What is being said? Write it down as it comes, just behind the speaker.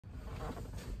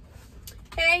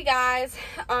Hey guys,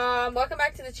 welcome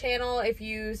back to the channel. If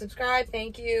you subscribe,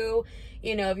 thank you.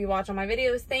 You know, if you watch all my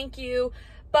videos, thank you.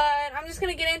 But I'm just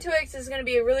going to get into it because this is going to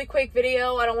be a really quick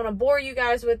video. I don't want to bore you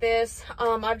guys with this.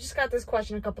 I've just got this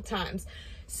question a couple times.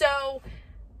 So,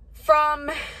 from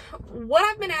what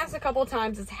I've been asked a couple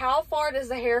times is how far does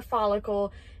the hair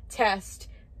follicle test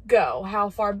go? How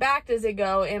far back does it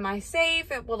go? Am I safe?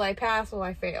 Will I pass? Will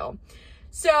I fail?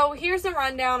 So here's the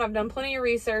rundown. I've done plenty of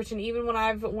research, and even when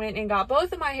I've went and got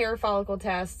both of my hair follicle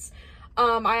tests,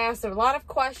 I asked a lot of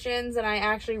questions, and I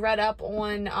actually read up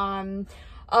on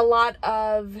a lot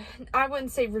of, I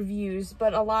wouldn't say reviews,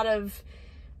 but a lot of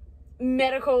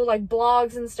medical like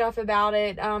blogs and stuff about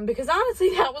it, because honestly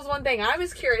that was one thing I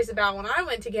was curious about when I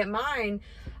went to get mine.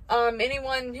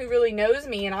 Anyone who really knows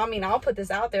me, and I mean, I'll put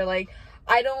this out there, like,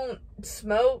 I don't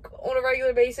smoke on a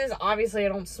regular basis. Obviously I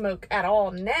don't smoke at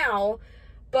all now,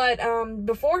 but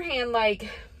beforehand, like,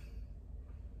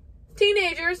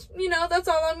 teenagers, you know, that's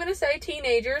all I'm gonna say,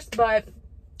 teenagers, but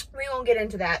we won't get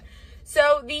into that.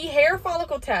 So the hair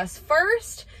follicle test,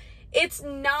 first, it's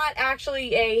not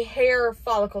actually a hair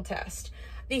follicle test.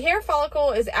 The hair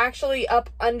follicle is actually up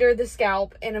under the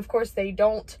scalp, and of course they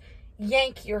don't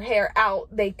yank your hair out,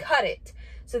 they cut it.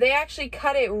 So they actually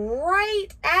cut it right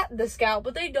at the scalp,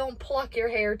 but they don't pluck your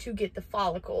hair to get the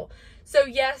follicle. So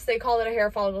yes, they call it a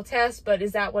hair follicle test, but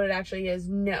is that what it actually is?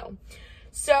 No.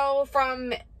 So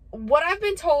from what I've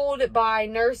been told by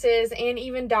nurses and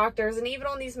even doctors, and even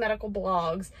on these medical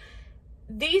blogs,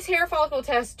 these hair follicle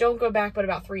tests don't go back but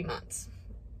about 3 months.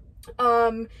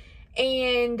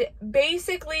 And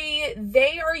basically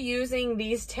they are using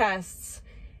these tests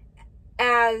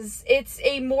as it's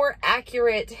a more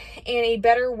accurate and a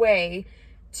better way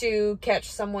to catch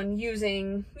someone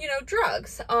using, you know,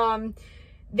 drugs.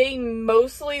 They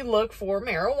mostly look for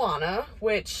marijuana,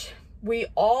 which we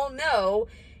all know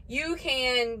you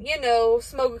can, you know,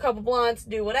 smoke a couple blunts,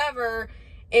 do whatever,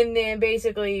 and then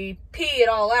basically pee it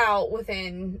all out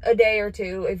within a day or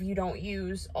two if you don't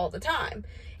use all the time.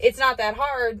 It's not that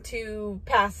hard to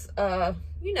pass,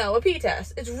 you know, a pee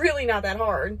test. It's really not that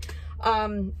hard.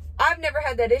 I've never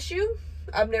had that issue.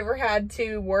 I've never had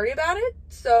to worry about it,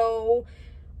 so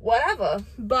whatever.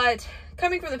 But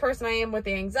coming from the person I am with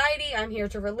the anxiety, I'm here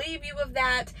to relieve you of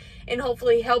that and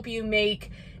hopefully help you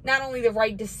make not only the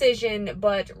right decision,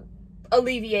 but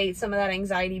alleviate some of that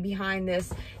anxiety behind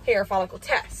this hair follicle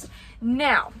test.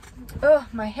 Now,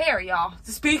 my hair, y'all.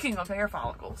 Speaking of hair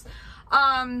follicles.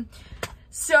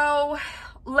 So,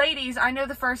 ladies, I know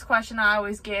the first question I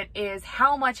always get is,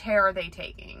 how much hair are they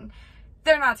taking?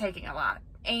 They're not taking a lot.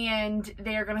 And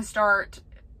they're going to start,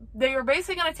 they are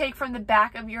basically going to take from the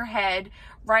back of your head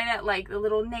right at like the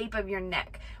little nape of your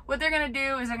neck. What they're going to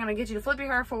do is they're going to get you to flip your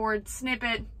hair forward, snip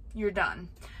it, you're done.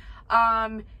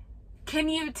 Can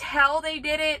you tell they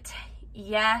did it?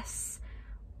 Yes.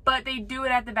 But they do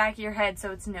it at the back of your head,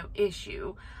 so it's no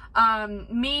issue.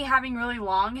 Me having really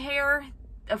long hair,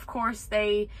 of course,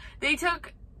 they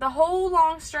took the whole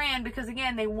long strand because,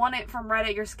 again, they want it from right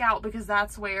at your scalp because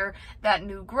that's where that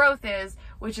new growth is,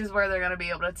 which is where they're going to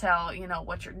be able to tell, you know,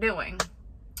 what you're doing.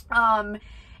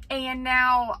 And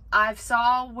now I've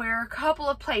saw where a couple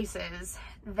of places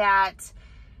that,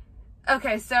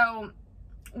 okay, so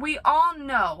we all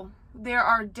know there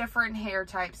are different hair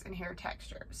types and hair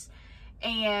textures.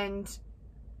 And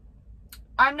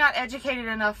I'm not educated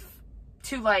enough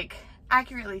to, like,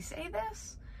 accurately say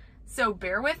this. So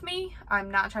bear with me.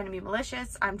 I'm not trying to be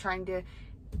malicious. I'm trying to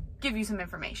give you some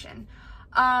information.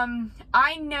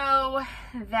 I know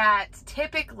that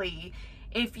typically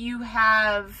if you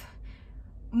have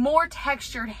more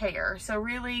textured hair, so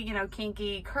really, you know,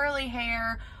 kinky, curly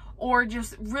hair, or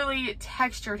just really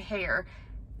textured hair,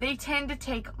 they tend to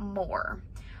take more.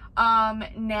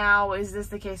 Now, is this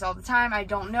the case all the time? I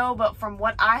don't know, but from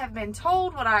what I have been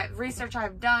told, research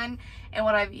I've done, and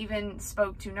what I've even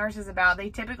spoke to nurses about, they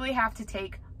typically have to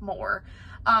take more,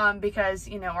 because,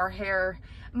 you know, our hair,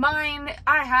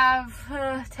 I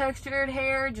have textured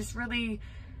hair, just really,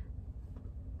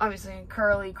 obviously,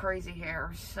 curly, crazy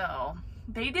hair, so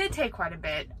they did take quite a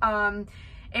bit.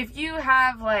 If you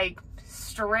have, like,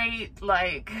 straight,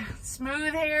 like,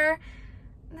 smooth hair,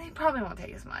 they probably won't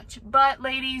take as much. But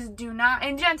ladies, do not,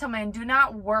 and gentlemen, do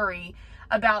not worry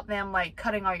about them like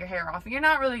cutting all your hair off. You're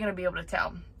not really going to be able to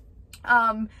tell.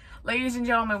 Ladies and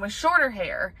gentlemen with shorter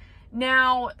hair,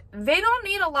 now they don't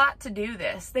need a lot to do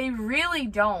this. They really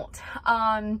don't.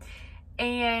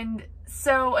 And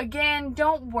so again,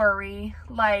 don't worry.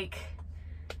 Like,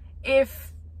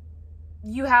 if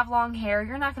you have long hair,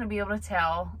 you're not going to be able to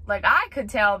tell. Like, I could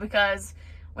tell because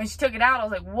when she took it out, I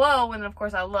was like, whoa. And then of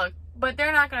course I looked, but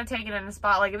they're not going to take it in the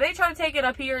spot. Like, if they try to take it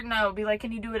up here, no, be like,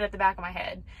 can you do it at the back of my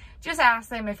head? Just ask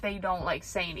them if they don't, like,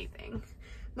 say anything.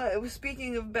 But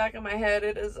speaking of back of my head,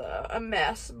 it is a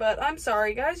mess. But I'm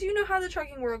sorry, guys. You know how the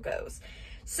trucking world goes.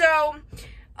 So,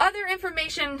 other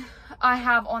information I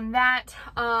have on that.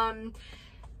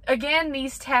 Again,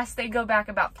 these tests, they go back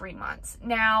about 3 months.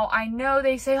 Now, I know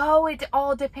they say, oh, it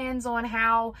all depends on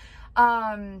how,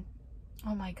 oh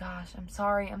my gosh, I'm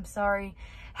sorry,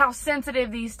 how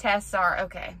sensitive these tests are.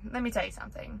 Okay, let me tell you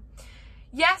something.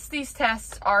 Yes, these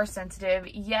tests are sensitive.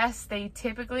 Yes, they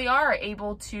typically are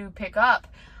able to pick up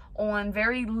on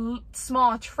very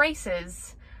small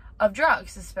traces of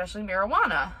drugs, especially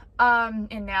marijuana.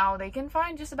 And now they can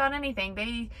find just about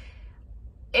anything.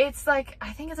 It's like,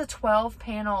 I think it's a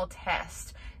 12-panel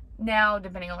test. Now,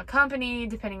 depending on the company,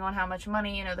 depending on how much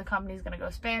money, you know, the company's going to go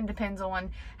spend, depends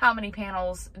on how many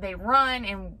panels they run.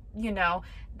 And, you know,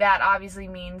 that obviously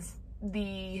means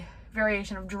the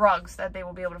variation of drugs that they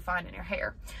will be able to find in your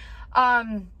hair.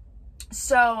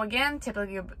 So, again,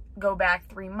 typically go back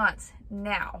 3 months.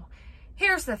 Now,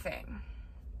 here's the thing.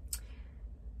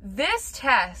 This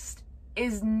test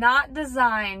is not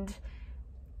designed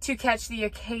to catch the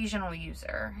occasional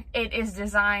user. It is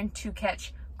designed to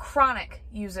catch chronic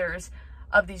users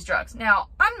of these drugs. Now,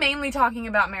 I'm mainly talking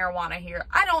about marijuana here.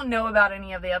 I don't know about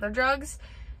any of the other drugs,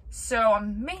 so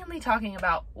I'm mainly talking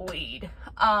about weed.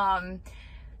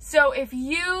 So if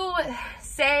you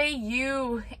say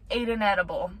you ate an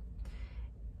edible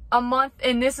a month,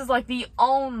 and this is like the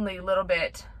only little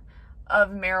bit of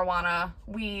marijuana,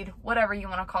 weed, whatever you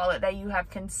want to call it, that you have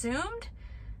consumed,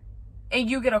 and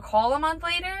you get a call a month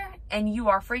later and you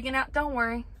are freaking out, don't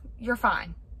worry, you're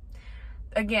fine.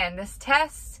 Again, this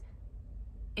test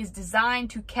is designed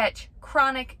to catch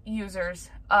chronic users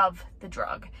of the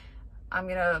drug. I'm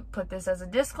going to put this as a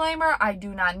disclaimer. I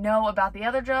do not know about the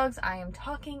other drugs. I am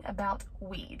talking about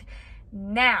weed.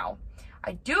 Now,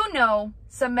 I do know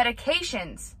some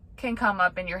medications can come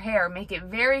up in your hair. Make it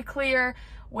very clear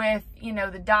with, you know,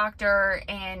 the doctor,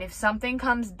 and if something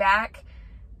comes back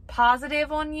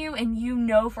positive on you and you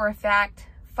know for a fact,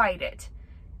 fight it.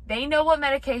 They know what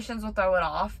medications will throw it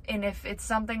off, and if it's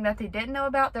something that they didn't know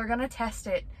about, they're going to test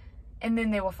it, and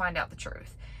then they will find out the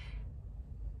truth.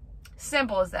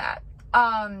 Simple as that.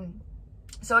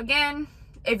 So again,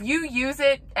 if you use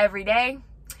it every day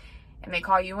and they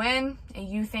call you in and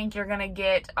you think you're going to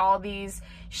get all these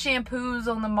shampoos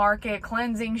on the market,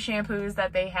 cleansing shampoos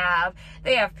that they have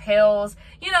pills,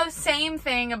 you know, same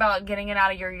thing about getting it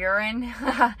out of your urine.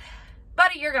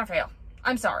 Buddy, you're going to fail.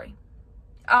 I'm sorry.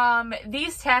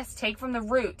 These tests take from the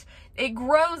root. It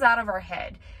grows out of our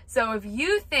head. So if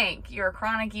you think you're a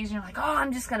chronic user, you're like, oh,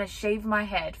 I'm just going to shave my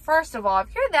head. First of all,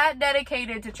 if you're that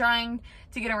dedicated to trying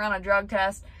to get around a drug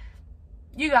test,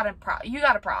 you got a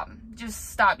problem.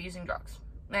 Just stop using drugs.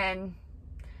 And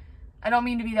I don't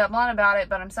mean to be that blunt about it,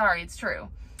 but I'm sorry, it's true.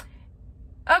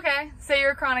 Okay, say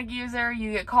you're a chronic user,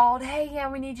 you get called, hey,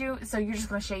 yeah, we need you. So you're just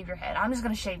going to shave your head. I'm just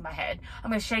going to shave my head. I'm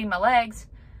going to shave my legs.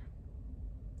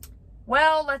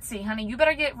 Well, let's see, honey, you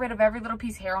better get rid of every little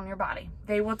piece of hair on your body.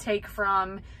 They will take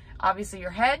from, obviously,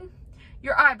 your head,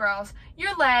 your eyebrows,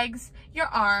 your legs, your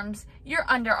arms, your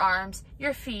underarms,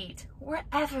 your feet,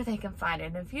 wherever they can find it.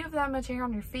 And if you have that much hair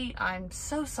on your feet, I'm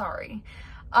so sorry.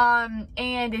 And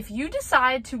if you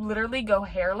decide to literally go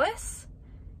hairless,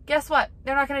 guess what?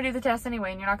 They're not going to do the test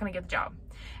anyway, and you're not going to get the job.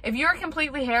 If you're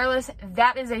completely hairless,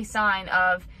 that is a sign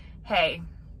of, hey,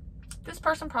 this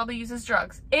person probably uses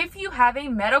drugs. If you have a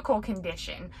medical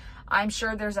condition, I'm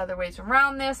sure there's other ways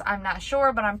around this. I'm not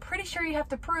sure, but I'm pretty sure you have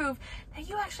to prove that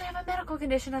you actually have a medical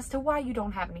condition as to why you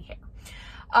don't have any hair.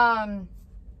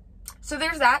 So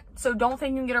there's that. So don't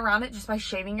think you can get around it just by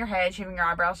shaving your head, shaving your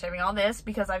eyebrows, shaving all this,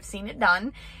 because I've seen it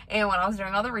done. And when I was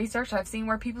doing all the research, I've seen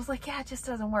where people's like, yeah, it just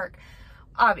doesn't work.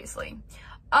 Obviously.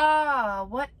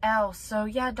 What else? So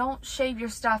yeah, don't shave your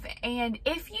stuff. And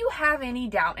if you have any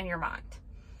doubt in your mind,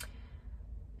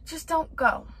 just don't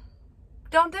go.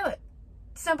 Don't do it.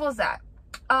 Simple as that.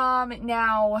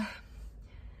 Now,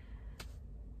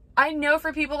 I know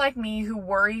for people like me who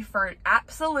worry for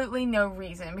absolutely no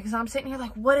reason, because I'm sitting here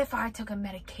like, what if I took a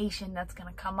medication that's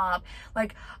going to come up?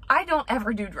 Like, I don't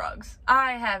ever do drugs.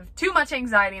 I have too much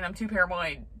anxiety and I'm too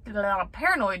paranoid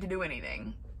to do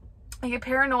anything. I get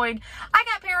paranoid. I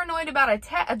got paranoid about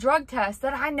a drug test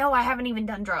that I know I haven't even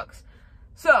done drugs.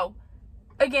 So,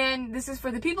 again, this is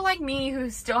for the people like me who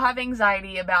still have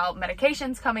anxiety about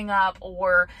medications coming up,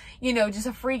 or, you know, just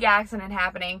a freak accident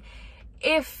happening.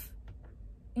 If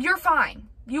you're fine,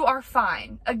 you are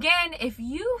fine. Again, if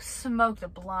you smoked a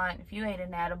blunt, if you ate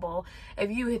an edible, if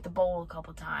you hit the bowl a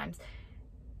couple times,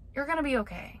 you're going to be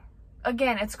okay.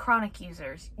 again, it's chronic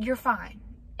users. You're fine.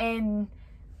 And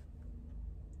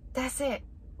that's it.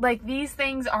 Like, these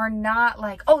things are not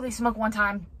like, oh, they smoke one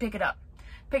time, pick it up.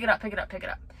 Pick it up, pick it up, pick it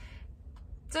up.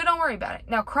 So don't worry about it.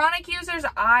 Now, chronic users,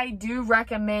 I do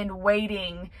recommend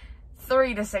waiting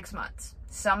 3 to 6 months.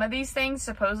 Some of these things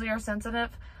supposedly are sensitive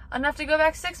enough to go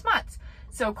back 6 months.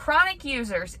 So chronic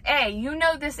users, you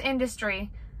know this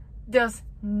industry does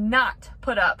not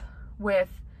put up with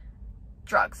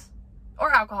drugs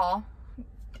or alcohol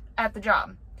at the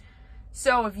job.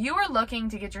 So if you are looking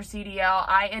to get your CDL,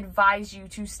 I advise you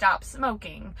to stop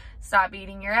smoking, stop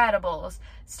eating your edibles,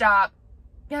 stop,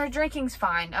 drinking's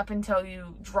fine up until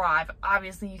you drive.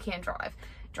 Obviously you can't drive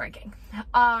drinking.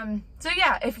 So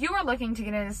yeah, if you are looking to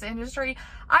get into this industry,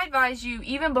 I advise you,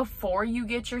 even before you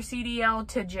get your CDL,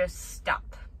 to just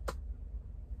stop.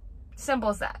 Simple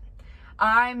as that.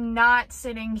 I'm not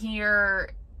sitting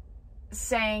here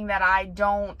saying that I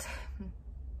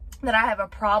have a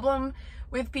problem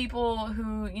with people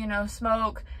who,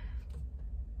 smoke.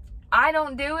 I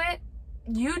don't do it.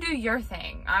 You do your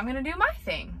thing. I'm going to do my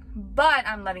thing. But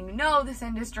I'm letting you know this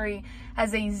industry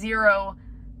has a zero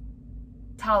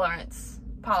tolerance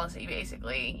policy,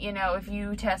 basically. If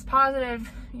you test positive,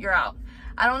 you're out.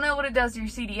 I don't know what it does to your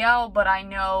CDL, but I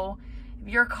know if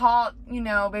you're caught,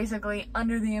 basically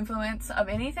under the influence of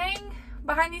anything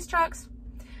behind these trucks,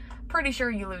 pretty sure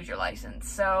you lose your license.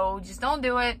 So just don't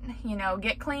do it.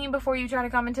 Get clean before you try to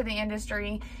come into the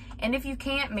industry. And if you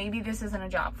can't, maybe this isn't a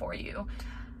job for you.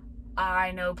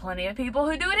 I know plenty of people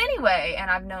who do it anyway,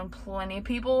 and I've known plenty of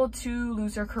people to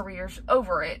lose their careers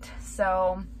over it.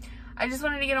 So I just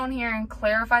wanted to get on here and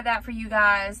clarify that for you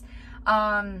guys.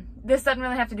 This doesn't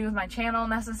really have to do with my channel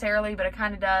necessarily, but it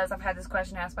kind of does. I've had this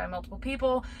question asked by multiple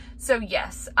people. So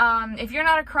yes, if you're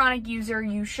not a chronic user,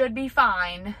 you should be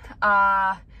fine.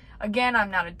 Again, I'm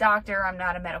not a doctor. I'm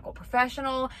not a medical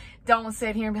professional. Don't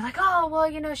sit here and be like, oh,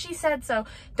 well, she said so.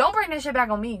 Don't bring this shit back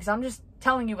on me, because I'm just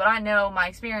telling you what I know, my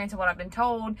experience, and what I've been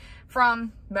told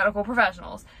from medical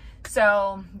professionals.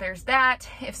 So there's that.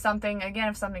 If something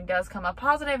does come up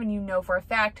positive and you know for a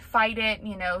fact, fight it,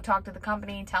 talk to the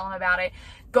company, tell them about it.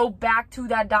 Go back to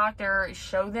that doctor,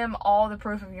 show them all the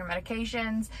proof of your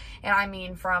medications. And I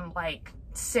mean from like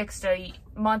 6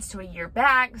 months to a year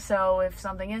back. So if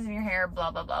something is in your hair, blah,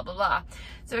 blah, blah, blah, blah.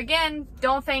 So again,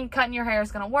 don't think cutting your hair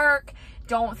is going to work.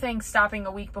 Don't think stopping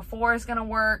a week before is going to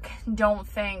work. Don't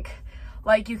think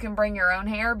like you can bring your own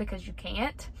hair, because you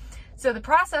can't. So the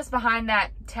process behind that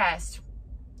test,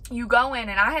 you go in,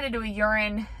 and I had to do a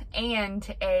urine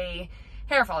and a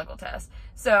hair follicle test.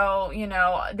 So,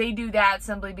 they do that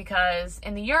simply because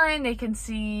in the urine, they can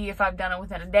see if I've done it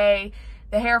within a day.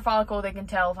 The hair follicle, they can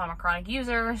tell if I'm a chronic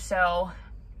user. So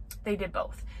they did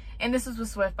both. And this is with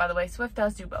Swift, by the way. Swift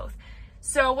does do both.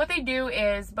 So what they do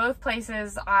is, both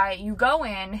places, you go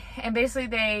in, and basically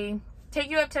they take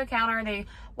you up to a counter, they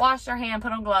wash their hand,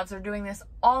 put on gloves. They're doing this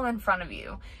all in front of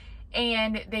you.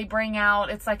 And they bring out,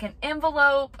 it's like an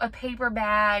envelope, a paper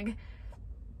bag,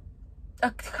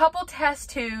 a couple test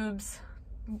tubes.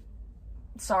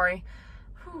 Sorry.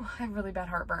 Whew, I have really bad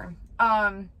heartburn.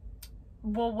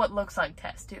 Well, what looks like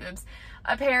test tubes.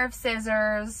 A pair of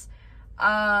scissors.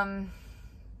 And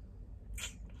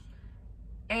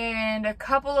a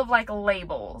couple of like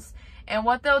labels. And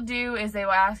what they'll do is they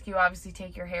will ask you, obviously,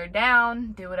 take your hair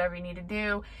down, do whatever you need to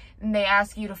do, and they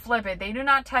ask you to flip it. They do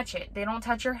not touch it. They don't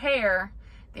touch your hair.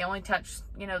 They only touch,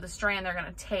 the strand they're going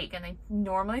to take, and they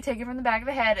normally take it from the back of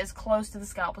the head as close to the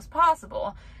scalp as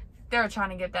possible. They're trying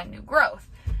to get that new growth.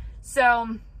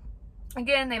 So,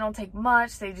 again, they don't take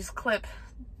much. They just clip,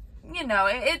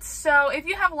 so if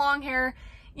you have long hair,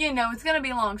 it's going to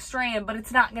be a long strand, but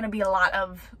it's not going to be a lot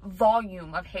of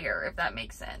volume of hair, if that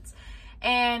makes sense.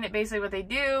 And basically what they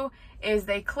do is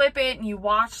they clip it, and you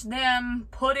watch them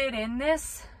put it in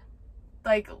this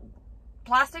like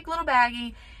plastic little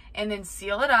baggie, and then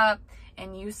seal it up,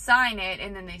 and you sign it,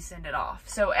 and then they send it off.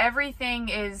 So everything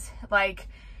is like,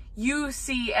 you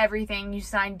see everything. You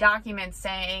sign documents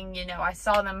saying, I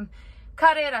saw them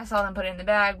cut it, I saw them put it in the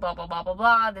bag, blah, blah, blah, blah,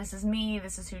 blah. This is me,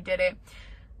 this is who did it.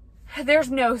 There's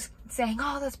no saying,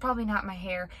 oh, that's probably not my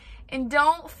hair. And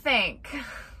don't think,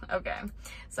 okay,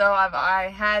 so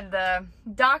I had the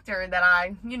doctor that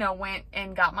I, went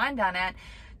and got mine done at,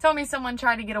 told me someone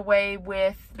tried to get away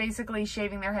with basically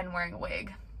shaving their head and wearing a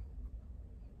wig.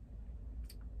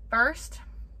 First,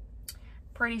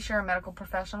 pretty sure a medical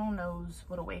professional knows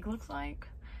what a wig looks like.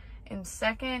 And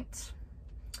second,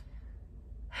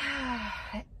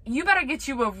 you better get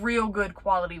you a real good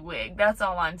quality wig. That's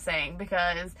all I'm saying,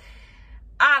 because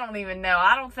I don't even know.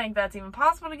 I don't think that's even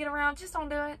possible to get around. Just don't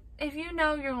do it. If you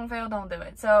know you're going to fail, don't do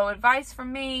it. So advice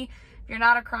from me, if you're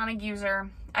not a chronic user,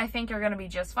 I think you're going to be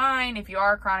just fine. If you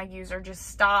are a chronic user, just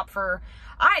stop for,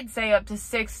 I'd say, up to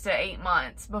 6 to 8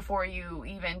 months before you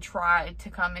even try to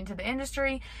come into the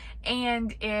industry.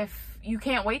 And if you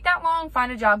can't wait that long,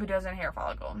 find a job who doesn't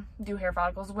do hair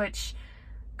follicles, which,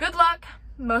 good luck.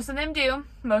 Most of them do.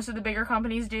 Most of the bigger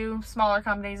companies do. Smaller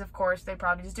companies, of course, they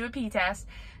probably just do a pee test.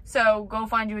 So go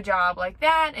find you a job like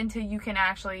that until you can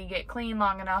actually get clean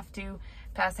long enough to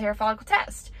pass the hair follicle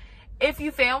test. If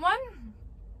you fail one,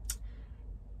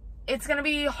 it's going to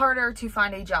be harder to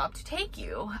find a job to take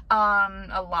you.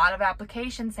 A lot of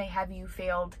applications say, have you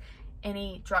failed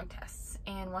any drug tests?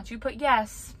 And once you put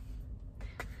yes,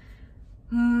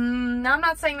 I'm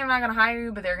not saying they're not going to hire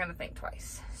you, but they're going to think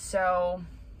twice. So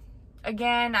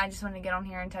again, I just wanted to get on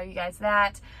here and tell you guys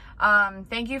that.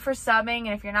 Thank you for subbing,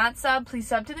 and if you're not subbed, please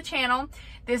sub to the channel.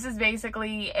 This is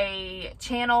basically a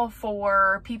channel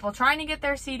for people trying to get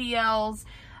their CDLs,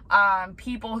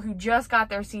 people who just got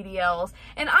their CDLs,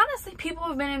 and honestly, people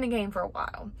who've been in the game for a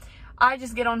while. I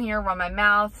just get on here, run my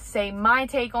mouth, say my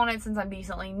take on it since I'm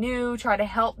decently new, try to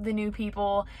help the new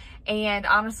people, and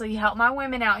honestly help my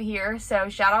women out here. So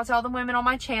shout out to all the women on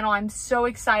my channel. I'm so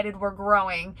excited we're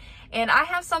growing, and I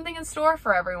have something in store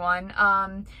for everyone.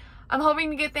 I'm hoping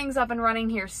to get things up and running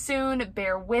here soon.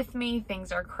 Bear with me.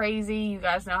 Things are crazy. You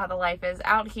guys know how the life is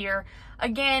out here.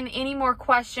 Again, any more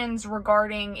questions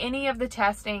regarding any of the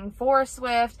testing for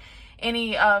Swift,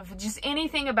 just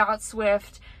anything about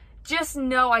Swift, just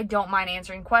know I don't mind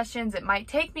answering questions. It might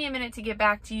take me a minute to get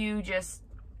back to you.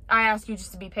 I ask you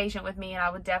just to be patient with me, and I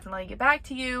would definitely get back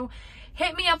to you.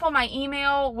 Hit me up on my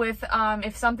email with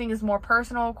if something is more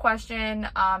personal question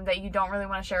that you don't really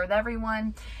want to share with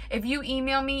everyone. If you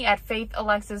email me at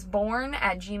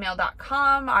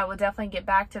faithalexisbourne@gmail.com, I will definitely get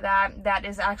back to that. That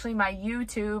is actually my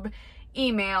YouTube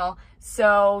email.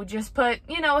 So just put,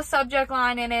 a subject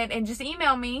line in it and just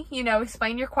email me,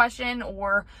 explain your question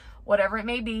or whatever it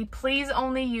may be. Please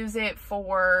only use it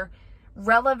for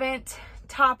relevant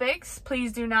topics.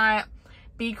 Please do not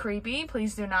be creepy.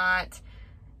 Please do not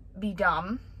be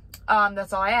dumb.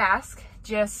 That's all I ask.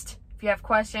 Just if you have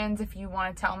questions, if you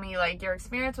want to tell me like your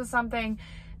experience with something,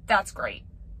 that's great.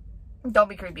 Don't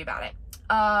be creepy about it.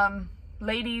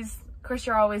 Ladies, Chris,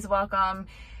 you're always welcome.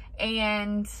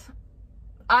 And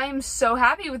I'm so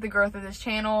happy with the growth of this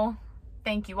channel.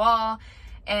 Thank you all.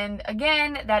 And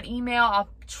again, that email, I'll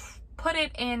put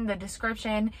it in the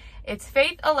description. It's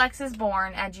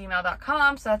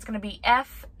faithalexisbourne@gmail.com. So that's going to be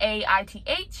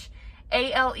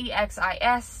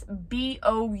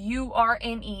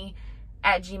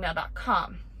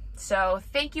FAITHALEXISBOURNE@gmail.com. So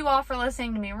thank you all for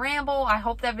listening to me ramble. I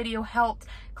hope that video helped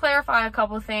clarify a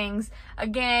couple of things.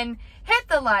 Again, hit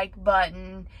the like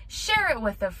button, share it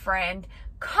with a friend,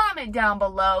 comment down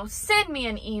below, send me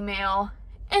an email,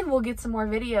 and we'll get some more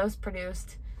videos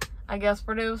produced. I guess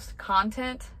produced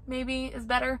content maybe is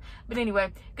better. But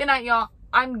anyway, good night, y'all.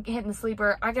 I'm hitting the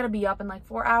sleeper. I gotta be up in like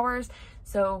 4 hours.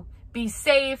 So be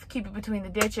safe, keep it between the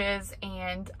ditches,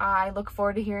 and I look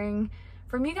forward to hearing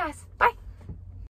from you guys. Bye.